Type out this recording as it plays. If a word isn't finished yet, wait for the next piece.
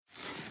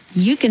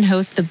you can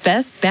host the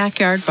best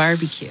backyard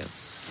barbecue.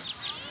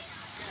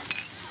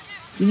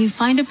 When you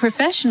find a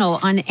professional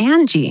on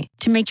Angie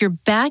to make your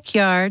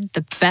backyard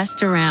the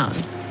best around.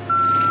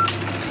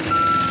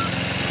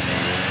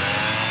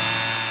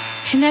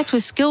 Connect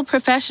with skilled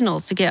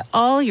professionals to get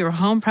all your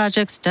home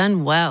projects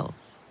done well.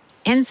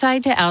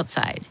 Inside to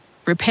outside,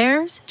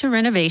 repairs to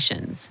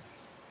renovations.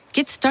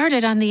 Get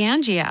started on the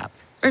Angie app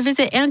or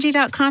visit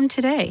Angie.com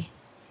today.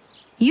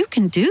 You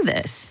can do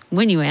this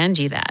when you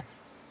Angie that.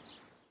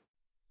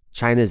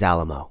 China's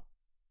Alamo,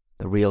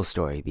 the real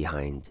story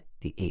behind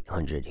the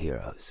 800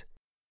 heroes.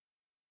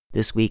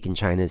 This Week in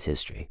China's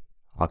History,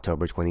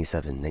 October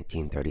 27,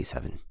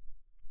 1937.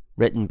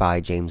 Written by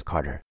James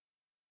Carter.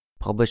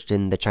 Published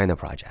in The China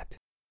Project.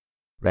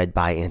 Read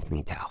by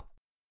Anthony Tao.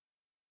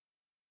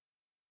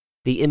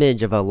 The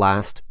image of a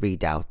last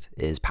redoubt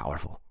is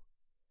powerful.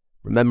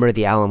 Remember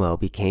the Alamo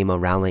became a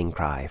rallying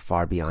cry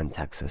far beyond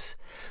Texas,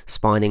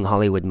 spawning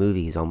Hollywood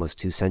movies almost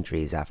 2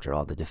 centuries after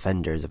all the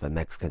defenders of a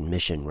Mexican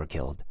mission were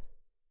killed.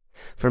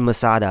 From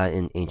Masada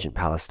in ancient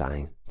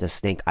Palestine to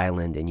Snake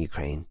Island in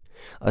Ukraine,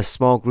 a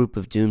small group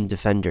of doomed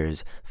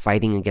defenders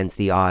fighting against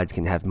the odds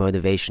can have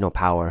motivational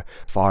power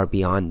far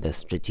beyond the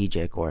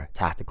strategic or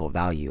tactical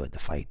value of the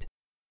fight.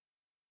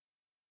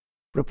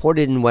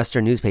 Reported in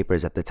Western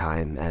newspapers at the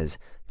time as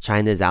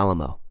China's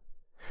Alamo,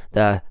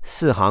 the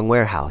Sihang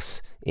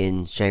Warehouse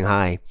in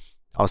Shanghai,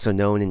 also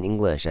known in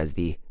English as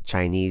the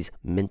Chinese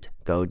Mint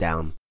Go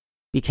Down,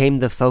 became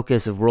the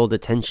focus of world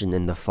attention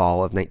in the fall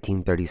of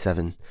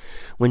 1937,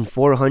 when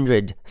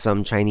 400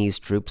 some Chinese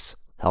troops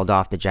held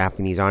off the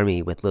Japanese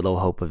army with little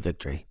hope of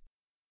victory.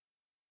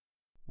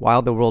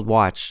 While the world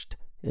watched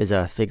is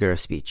a figure of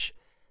speech,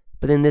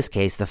 but in this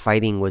case the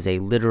fighting was a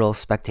literal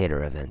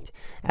spectator event,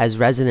 as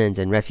residents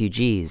and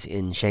refugees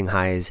in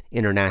Shanghai's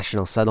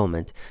international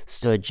settlement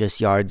stood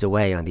just yards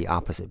away on the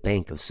opposite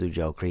bank of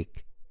Suzhou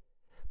Creek.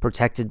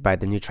 Protected by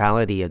the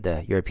neutrality of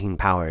the European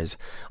powers,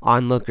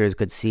 onlookers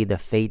could see the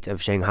fate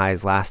of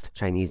Shanghai's last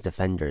Chinese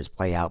defenders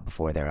play out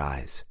before their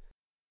eyes.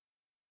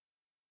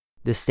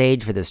 The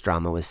stage for this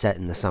drama was set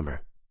in the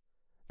summer.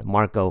 The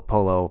Marco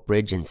Polo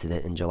Bridge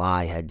incident in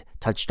July had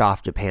touched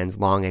off Japan's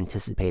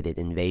long-anticipated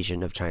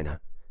invasion of China.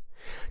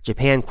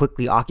 Japan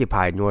quickly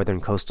occupied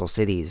northern coastal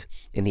cities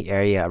in the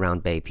area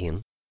around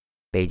Beiping,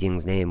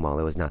 Beijing's name while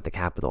it was not the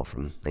capital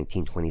from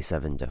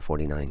 1927 to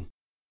 49.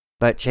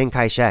 But Chiang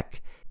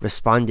Kai-shek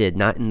responded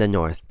not in the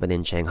north, but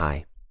in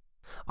Shanghai.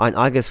 On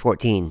August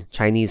 14,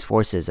 Chinese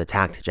forces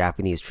attacked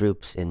Japanese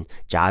troops in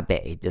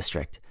Jiabei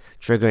district,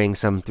 triggering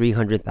some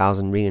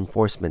 300,000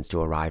 reinforcements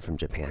to arrive from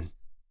Japan.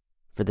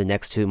 For the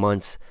next 2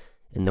 months,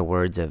 in the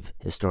words of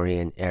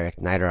historian Eric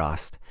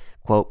Niederost,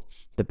 quote,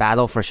 "The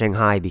battle for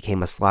Shanghai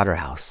became a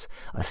slaughterhouse,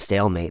 a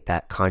stalemate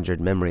that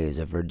conjured memories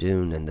of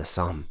Verdun and the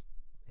Somme,"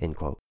 end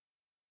quote.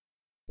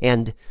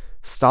 And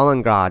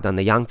Stalingrad on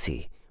the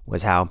Yangtze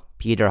was how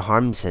Peter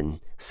Harmsen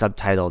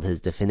subtitled his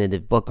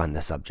definitive book on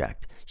the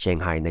subject,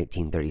 Shanghai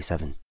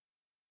 1937.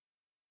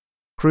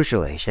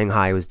 Crucially,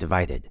 Shanghai was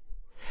divided.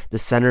 The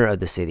center of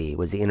the city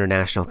was the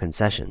international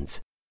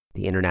concessions,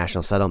 the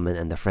international settlement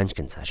and the French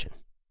concession,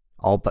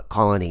 all but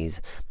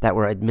colonies that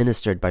were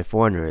administered by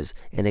foreigners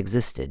and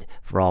existed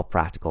for all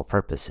practical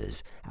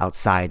purposes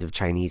outside of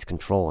Chinese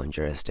control and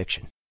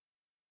jurisdiction.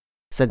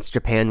 Since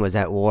Japan was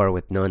at war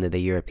with none of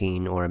the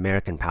European or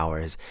American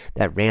powers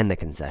that ran the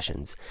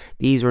concessions,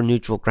 these were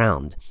neutral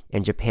ground,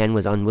 and Japan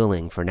was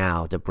unwilling for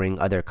now to bring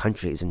other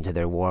countries into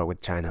their war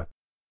with China.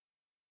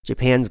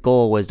 Japan's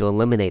goal was to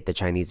eliminate the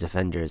Chinese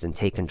defenders and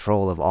take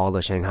control of all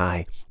of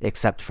Shanghai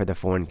except for the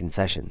foreign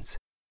concessions.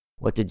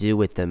 What to do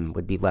with them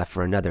would be left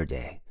for another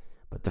day,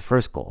 but the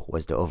first goal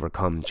was to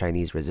overcome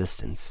Chinese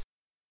resistance.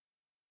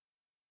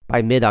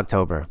 By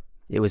mid-October,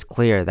 it was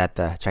clear that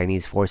the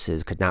Chinese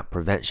forces could not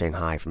prevent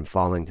Shanghai from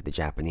falling to the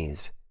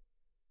Japanese.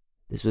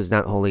 This was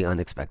not wholly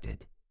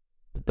unexpected,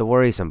 but the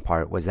worrisome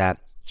part was that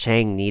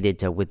Chiang needed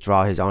to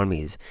withdraw his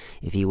armies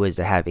if he was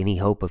to have any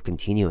hope of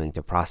continuing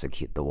to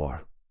prosecute the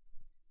war.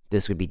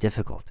 This would be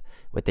difficult,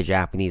 with the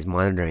Japanese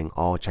monitoring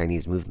all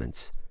Chinese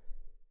movements.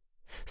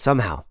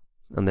 Somehow,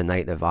 on the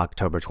night of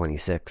October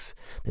 26,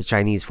 the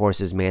Chinese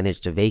forces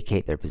managed to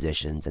vacate their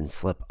positions and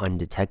slip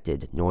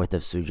undetected north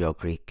of Suzhou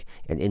Creek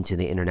and into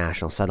the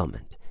international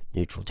settlement,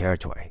 neutral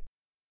territory.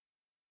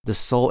 The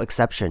sole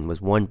exception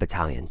was one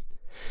battalion,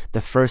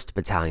 the 1st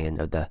Battalion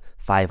of the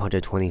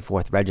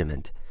 524th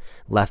Regiment,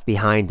 left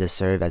behind to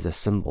serve as a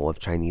symbol of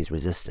Chinese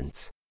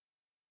resistance.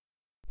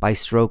 By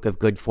stroke of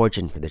good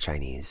fortune for the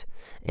Chinese,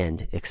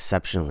 and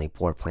exceptionally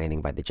poor planning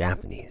by the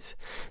Japanese,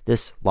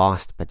 this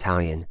lost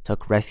battalion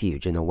took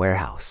refuge in a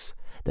warehouse.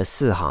 The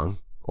Sihang,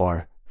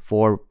 or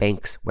Four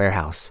Banks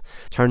Warehouse,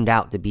 turned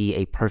out to be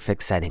a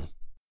perfect setting.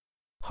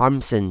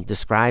 Harmsen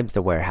describes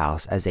the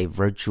warehouse as a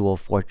virtual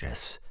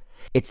fortress.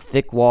 Its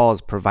thick walls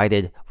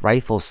provided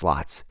rifle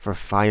slots for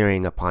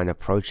firing upon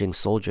approaching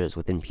soldiers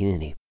with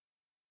impunity.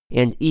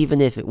 And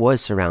even if it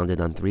was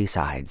surrounded on 3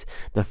 sides,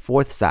 the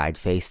 4th side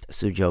faced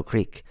Suzhou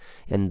Creek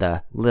and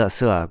the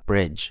Lese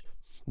Bridge,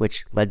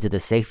 which led to the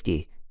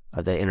safety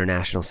of the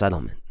international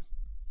settlement.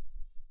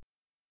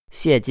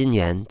 Xie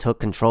Jinyuan took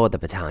control of the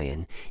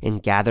battalion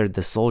and gathered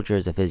the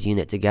soldiers of his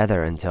unit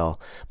together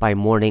until, by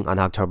morning on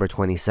October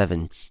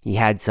 27, he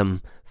had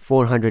some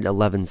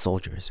 411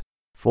 soldiers,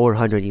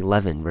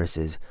 411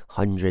 versus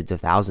hundreds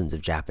of thousands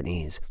of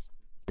Japanese,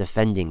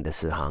 defending the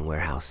Sihang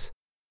warehouse.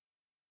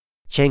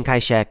 Chiang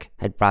Kai-shek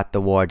had brought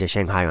the war to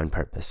Shanghai on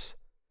purpose.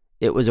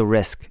 It was a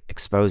risk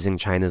exposing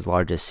China's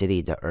largest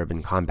city to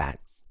urban combat,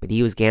 but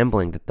he was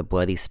gambling that the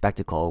bloody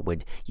spectacle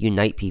would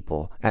unite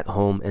people at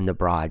home and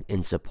abroad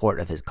in support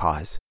of his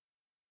cause.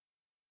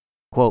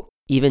 Quote,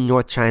 even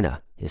North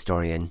China,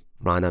 historian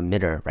Rana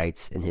Mitter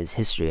writes in his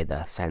History of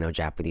the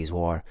Sino-Japanese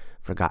War,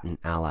 Forgotten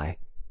Ally,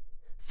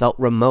 felt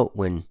remote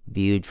when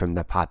viewed from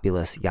the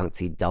populous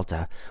Yangtze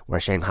Delta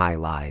where Shanghai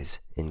lies,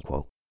 end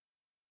quote.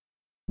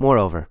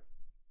 Moreover,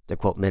 to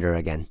quote Mitter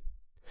again,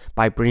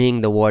 by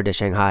bringing the war to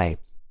Shanghai,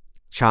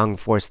 Chiang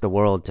forced the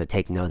world to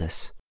take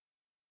notice.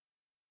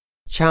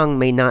 Chiang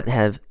may not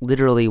have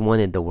literally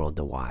wanted the world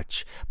to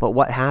watch, but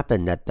what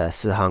happened at the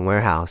Sihang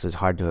warehouse is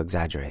hard to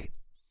exaggerate.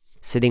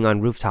 Sitting on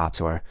rooftops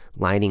or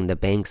lining the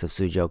banks of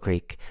Suzhou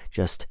Creek,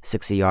 just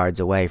 60 yards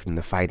away from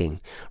the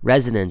fighting,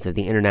 residents of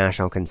the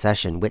International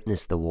Concession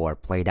witnessed the war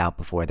played out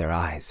before their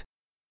eyes.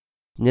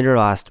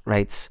 Niederost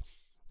writes,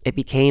 it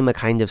became a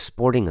kind of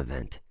sporting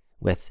event,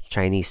 with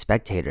Chinese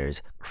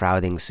spectators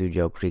crowding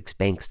Suzhou Creek's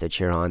banks to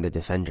cheer on the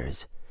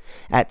defenders.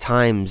 At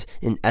times,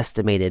 an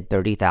estimated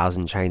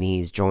 30,000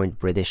 Chinese joined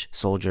British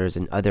soldiers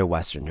and other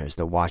Westerners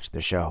to watch the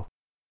show.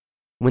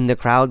 When the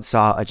crowd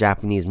saw a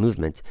Japanese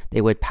movement,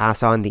 they would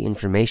pass on the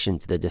information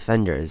to the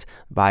defenders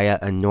via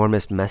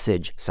enormous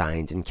message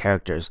signs and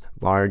characters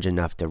large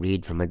enough to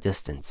read from a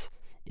distance.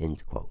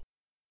 End quote.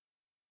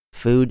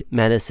 Food,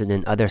 medicine,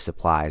 and other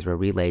supplies were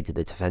relayed to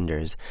the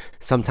defenders,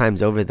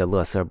 sometimes over the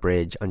Luosa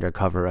Bridge under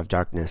cover of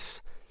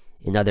darkness,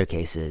 in other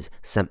cases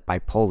sent by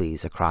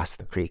pulleys across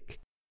the creek.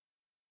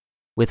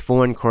 With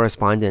foreign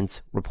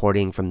correspondents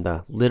reporting from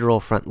the literal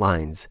front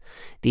lines,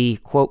 the,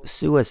 quote,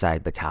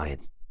 suicide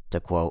battalion, to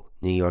quote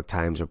New York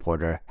Times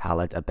reporter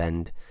Halit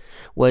Abend,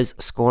 was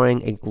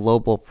scoring a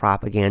global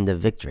propaganda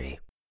victory,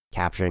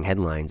 capturing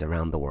headlines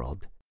around the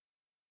world.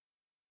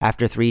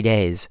 After 3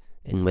 days,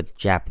 and with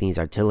Japanese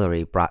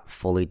artillery brought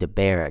fully to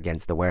bear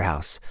against the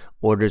warehouse,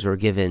 orders were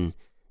given,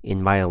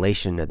 in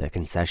violation of the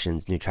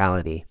concession's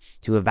neutrality,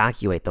 to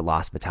evacuate the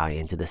lost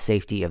battalion to the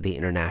safety of the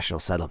international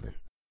settlement.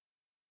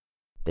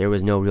 There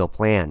was no real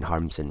plan,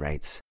 Harmson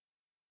writes.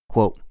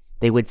 Quote,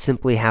 they would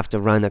simply have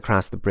to run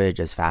across the bridge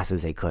as fast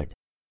as they could.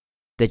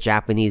 The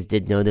Japanese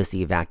did notice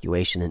the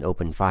evacuation and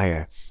opened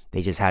fire.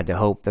 They just had to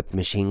hope that the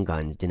machine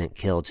guns didn't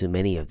kill too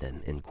many of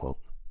them, end quote.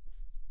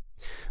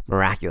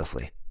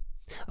 Miraculously,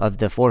 of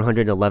the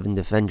 411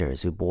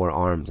 defenders who bore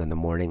arms on the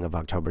morning of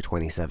October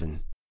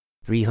 27,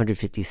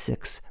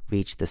 356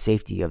 reached the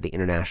safety of the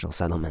international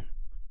settlement.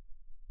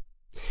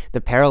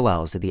 The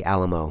parallels to the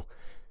Alamo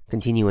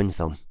continue in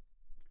film.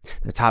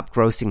 The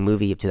top-grossing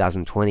movie of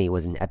 2020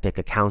 was an epic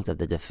account of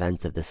the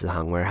defense of the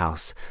Sihang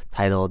warehouse,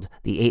 titled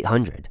The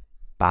 800,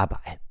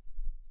 Bye-Bye.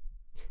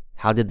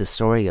 How did the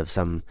story of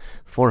some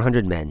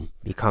 400 men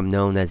become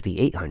known as the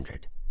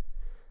 800?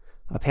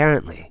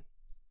 Apparently,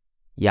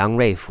 Yang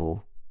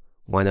Reifu,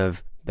 one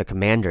of the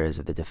commanders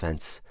of the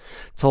defense,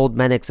 told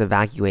medics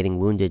evacuating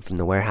wounded from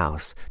the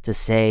warehouse to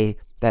say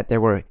that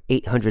there were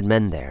 800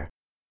 men there,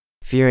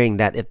 fearing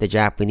that if the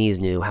Japanese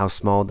knew how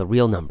small the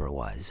real number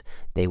was,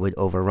 they would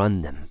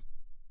overrun them.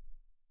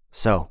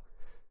 So,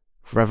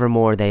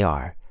 forevermore they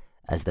are,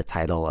 as the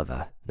title of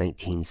a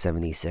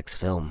 1976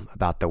 film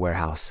about the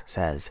warehouse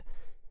says,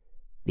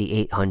 the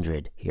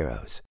 800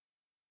 heroes.